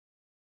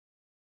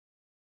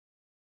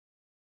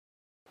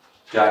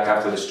Jack,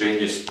 after the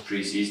strangest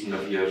pre-season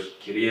of your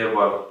career,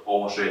 we're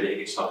almost ready to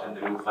get stuck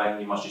into the real thing.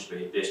 You must just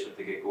be desperate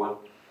to get going.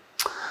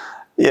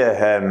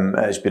 Yeah,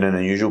 it's been an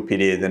unusual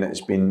period, and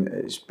it's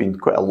been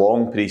quite a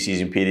long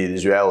pre-season period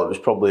as well. It was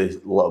probably a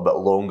little bit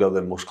longer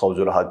than most clubs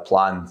would have had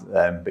planned,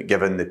 but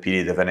given the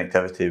period of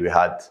inactivity we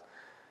had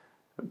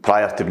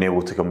prior to being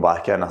able to come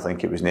back in, I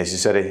think it was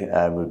necessary.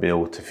 We've been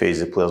able to phase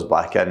the players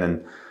back in,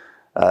 and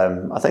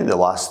I think the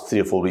last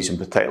 3 or 4 weeks in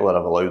particular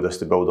have allowed us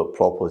to build up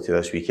properly to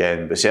this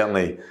weekend. But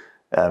certainly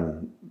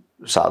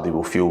Saturday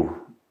will feel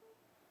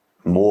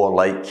more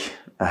like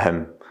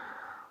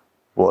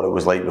what it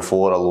was like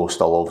before, although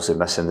still obviously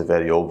missing the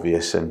very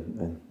obvious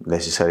and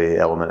necessary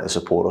element of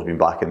supporters being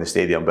back in the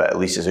stadium. But at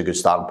least it's a good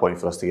starting point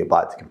for us to get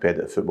back to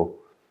competitive football.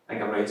 I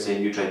think I'm right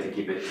saying you tried to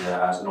keep it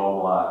as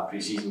normal a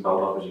pre-season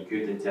build-up as you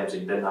could, in terms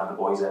of you didn't have the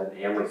boys in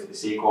early for the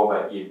sake of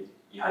it.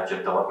 You had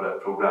your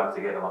deliberate programme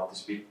to get them up to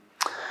speed.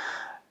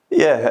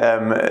 Yeah,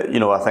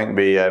 I think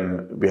we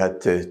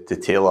had to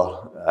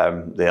tailor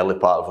the early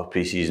part of our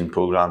pre-season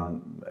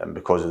programme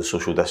because of the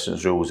social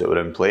distance rules that were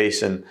in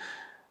place, and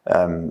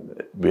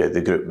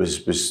the group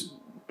was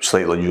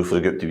slightly unusual for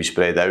the group to be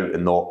spread out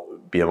and not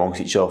be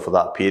amongst each other for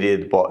that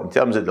period. But in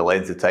terms of the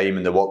length of time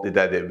and the work they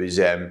did, it was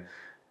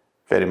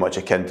very much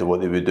akin to what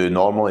they would do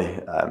normally,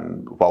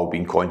 while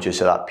being conscious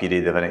of that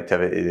period of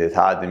inactivity they'd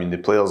had. I mean, the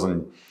players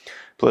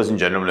in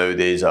general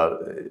nowadays are,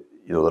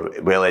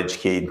 they're well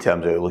educated in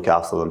terms of how to look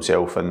after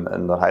themselves,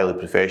 and they're highly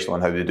professional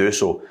in how they do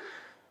so.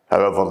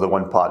 However, the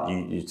one part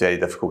it's very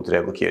difficult to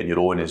replicate on your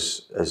own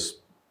is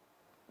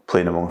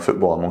playing amongst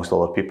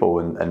other people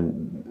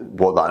and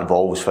what that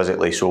involves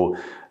physically. So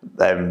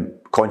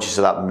conscious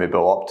of that when we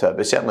built up to it.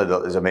 But certainly,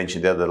 as I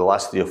mentioned there, the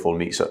last 3 or 4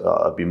 weeks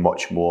have been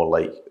much more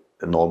like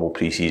a normal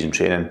pre-season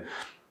training,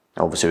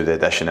 obviously with the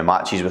addition of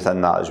matches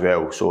within that as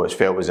well. So it's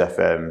felt as if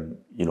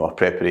our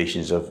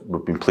preparations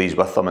we've been pleased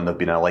with them, and they've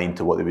been aligned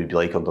to what they would be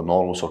like under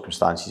normal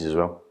circumstances as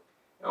well.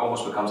 It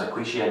almost becomes a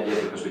cliche in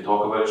here because we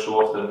talk about it so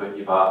often, but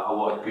you've had a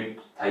lot of good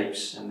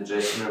types in the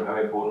dressing room.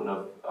 How important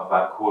have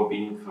that core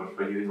been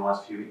for you in the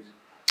last few weeks?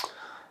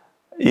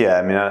 Yeah,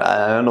 I mean,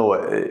 I know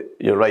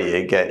you're right,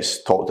 it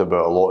gets talked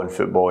about a lot in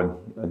football,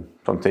 and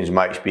sometimes in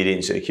my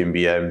experience it can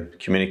be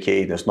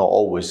communicated, and it's not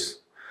always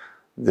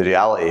the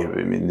reality.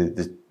 I mean,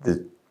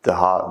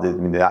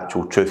 the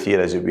actual truth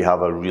here is that we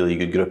have a really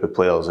good group of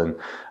players, and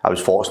I was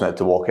fortunate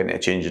to walk into a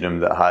changing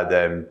room that had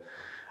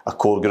a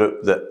core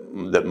group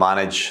that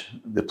manage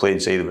the playing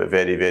side of it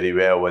very, very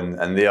well, and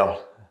I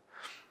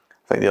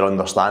think their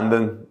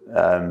understanding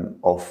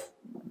of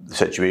the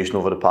situation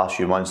over the past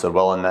few months, their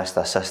willingness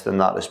to assist in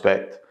that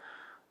respect,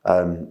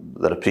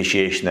 their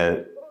appreciation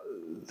of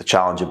the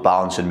challenge of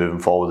balancing moving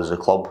forward as a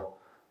club,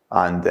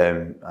 and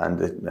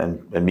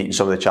meeting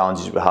some of the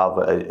challenges we have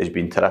has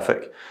been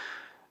terrific.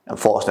 I'm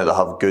fortunate to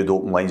have good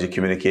open lines of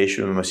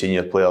communication with my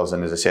senior players,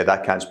 and as I said, I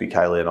can't speak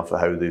highly enough of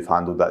how they've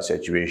handled that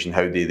situation,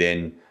 how they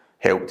then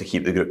help to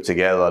keep the group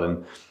together,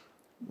 and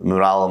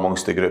morale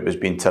amongst the group has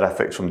been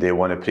terrific from day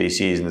one of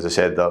pre-season. As I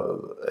said,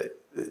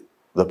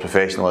 the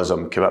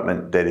professionalism,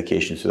 commitment,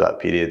 dedication through that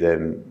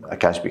period, I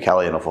can't speak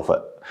highly enough of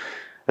it.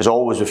 As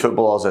always with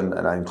footballers, and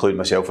I include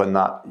myself in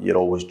that, you're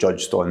always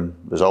judged on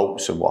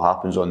results and what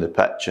happens on the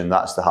pitch, and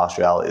that's the harsh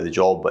reality of the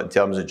job. But in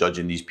terms of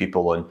judging these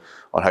people on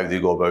how they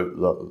go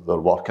about their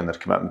work and their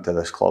commitment to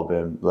this club,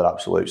 they're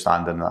absolutely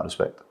outstanding in that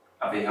respect.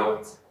 Have they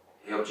helped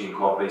you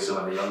incorporate some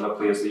of the younger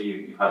players that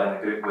you've had in the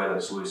group, whether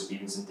it's Lewis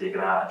Stevenson taking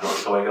a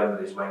Josh Doig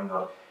under his wing,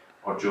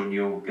 or Joe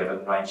Neal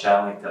giving Ryan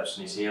Shanley tips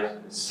in his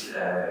hair? It's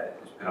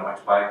been a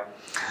mixed bag.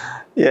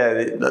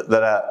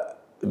 Yeah,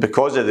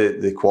 because of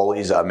the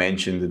qualities that I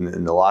mentioned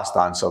in the last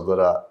answer,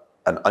 they're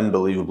an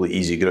unbelievably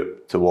easy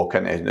group to walk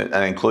into, and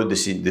I include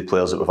the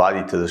players that we've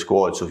added to the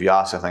squad. So if you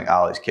ask, I think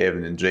Alex,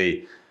 Kevin and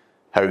Dre,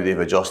 how they've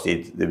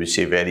adjusted, they would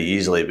say very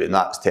easily, but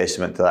that's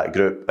testament to that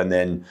group. And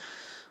then,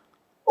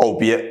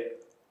 albeit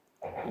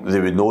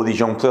they would know these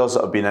young players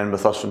that have been in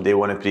with us from day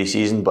one of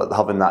pre-season, but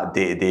having that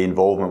day-to-day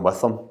involvement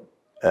with them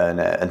and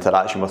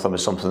interaction with them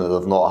is something that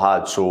they've not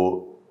had.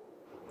 So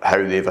how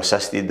they've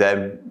assisted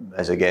them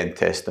is again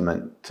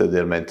testament to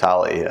their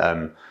mentality,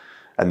 and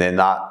then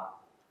that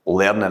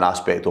learning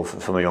aspect of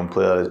it from a young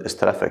player is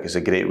terrific. It's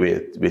a great way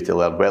to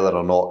learn, whether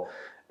or not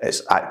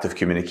it's active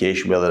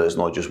communication, whether it's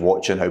not just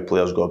watching how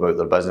players go about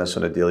their business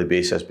on a daily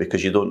basis,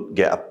 because you don't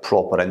get a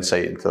proper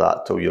insight into that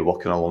until you're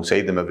working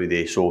alongside them every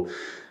day. So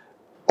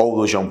all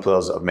those young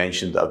players that I've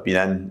mentioned that have been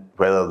in,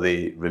 whether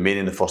they remain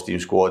in the first team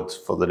squad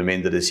for the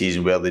remainder of the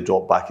season, whether they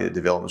drop back in the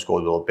development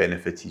squad, will have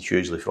benefited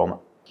hugely from it.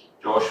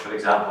 Josh, for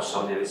example,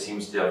 somebody that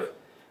seems to have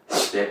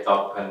stepped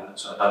up and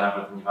sort of done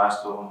everything you've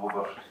asked of him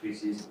over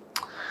pre-season.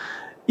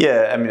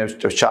 Yeah, I mean, I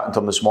was chatting to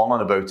him this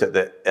morning about it,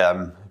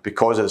 that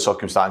because of the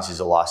circumstances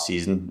of last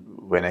season,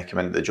 when I came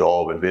into the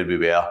job and where we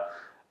were,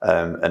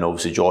 and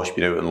obviously Josh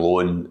being out on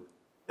loan,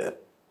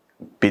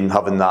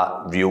 having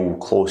that real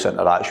close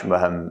interaction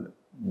with him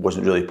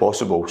wasn't really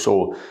possible.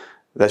 So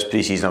this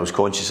pre-season I was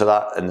conscious of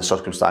that, and the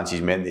circumstances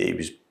meant that he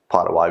was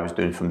part of what I was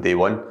doing from day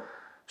one.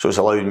 So it's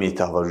allowed me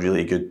to have a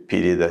really good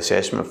period of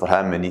assessment for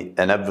him, and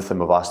everything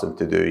we've asked him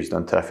to do, he's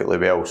done terrifically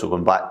well. So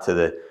going back to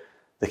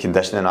the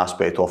conditioning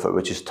aspect of it,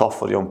 which is tough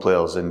for young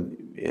players, and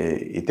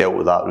he dealt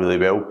with that really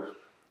well.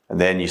 And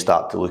then you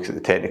start to look at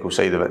the technical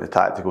side of it, and the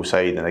tactical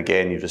side, and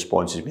again, his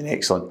response has been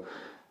excellent.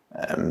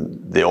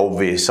 The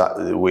obvious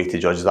way to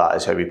judge that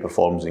is how he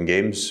performs in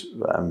games.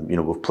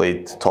 We've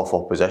played tough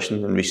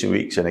opposition in recent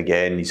weeks, and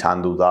again, he's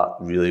handled that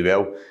really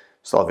well.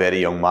 Still a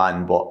very young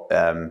man, but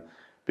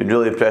been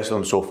really impressed with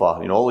him so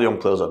far. All the young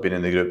players that have been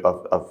in the group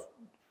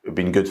have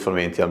been good for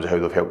me in terms of how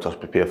they've helped us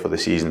prepare for the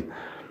season.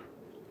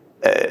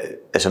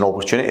 It's an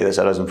opportunity that's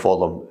arisen for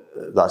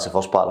them. That's the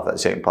first part of it. The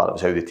second part of it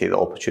is how they take the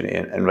opportunity.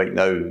 And right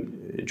now,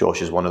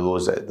 Josh is one of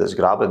those that's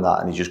grabbing that,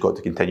 and he's just got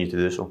to continue to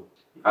do so.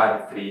 You've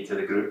added 3 to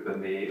the group,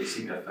 and they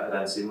seem to have fitted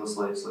in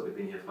seamlessly. It's like we've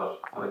been here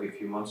for a good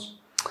few months.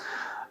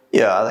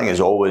 Yeah, I think as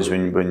always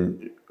when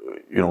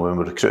we're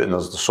recruiting,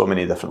 there's so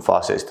many different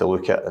facets to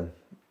look at, and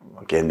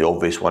again, the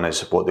obvious one is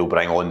what they'll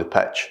bring on the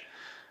pitch.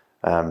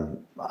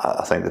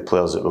 I think the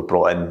players that we've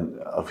brought in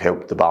have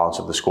helped the balance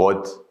of the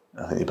squad.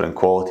 I think they bring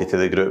quality to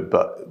the group,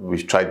 but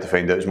we've tried to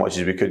find out as much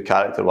as we could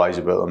character-wise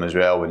about them as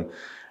well,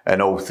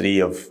 and all 3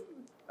 have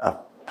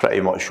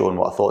pretty much shown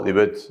what I thought they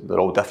would. They're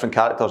all different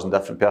characters and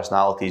different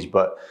personalities,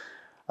 but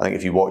I think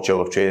if you watch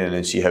our training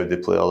and see how the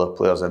other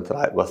players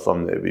interact with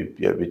them, it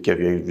would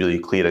give you a really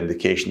clear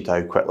indication to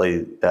how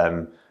quickly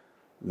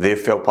they've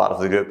felt part of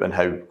the group and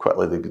how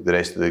quickly the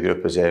rest of the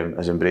group has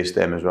embraced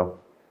them as well.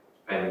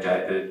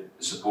 The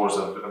supporters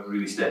have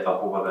really stepped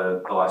up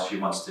over the last few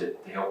months to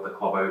help the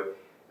club out.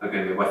 They're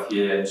going to be with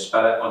you in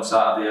spirit on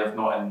Saturday, if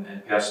not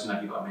in person.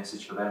 Have you got a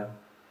message for them?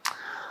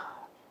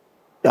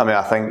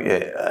 I think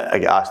I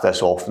get asked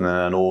this often, and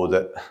I know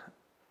that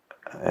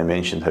I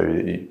mentioned how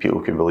people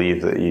can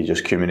believe that you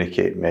just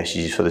communicate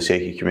messages for the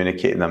sake of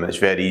communicating them. It's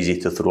very easy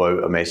to throw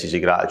out a message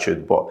of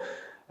gratitude, but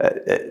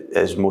it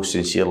is most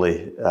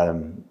sincerely,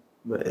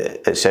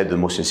 it's said with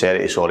most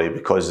sincerity,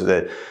 because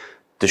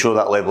to show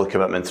that level of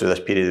commitment through this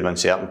period of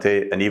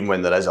uncertainty, and even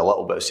when there is a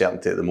little bit of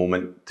certainty at the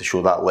moment, to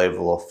show that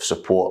level of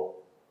support,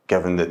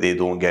 given that they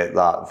don't get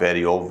that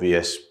very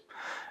obvious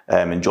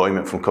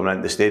enjoyment from coming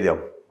into the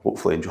stadium,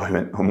 hopefully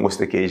enjoyment on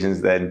most occasions,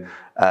 then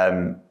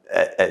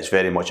it's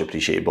very much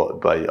appreciated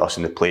by us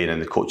in the playing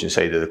and the coaching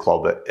side of the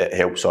club. It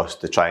helps us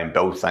to try and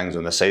build things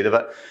on the side of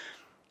it.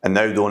 And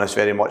now the onus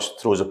very much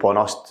throws upon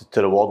us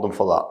to reward them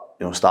for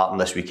that. Starting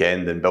this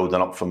weekend and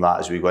building up from that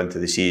as we go into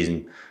the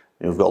season.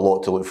 We've got a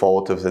lot to look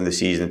forward to within the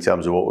season in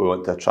terms of what we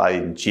want to try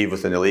and achieve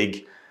within the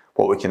league,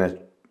 what we can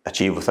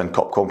achieve within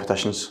cup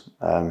competitions,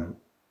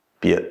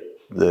 be it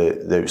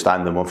the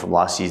outstanding one from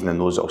last season and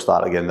those that will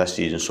start again this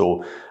season.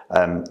 So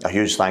a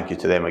huge thank you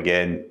to them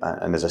again,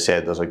 and as I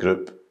said, there's a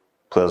group,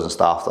 players and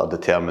staff, that are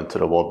determined to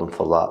reward them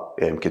for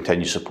that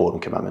continued support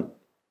and commitment.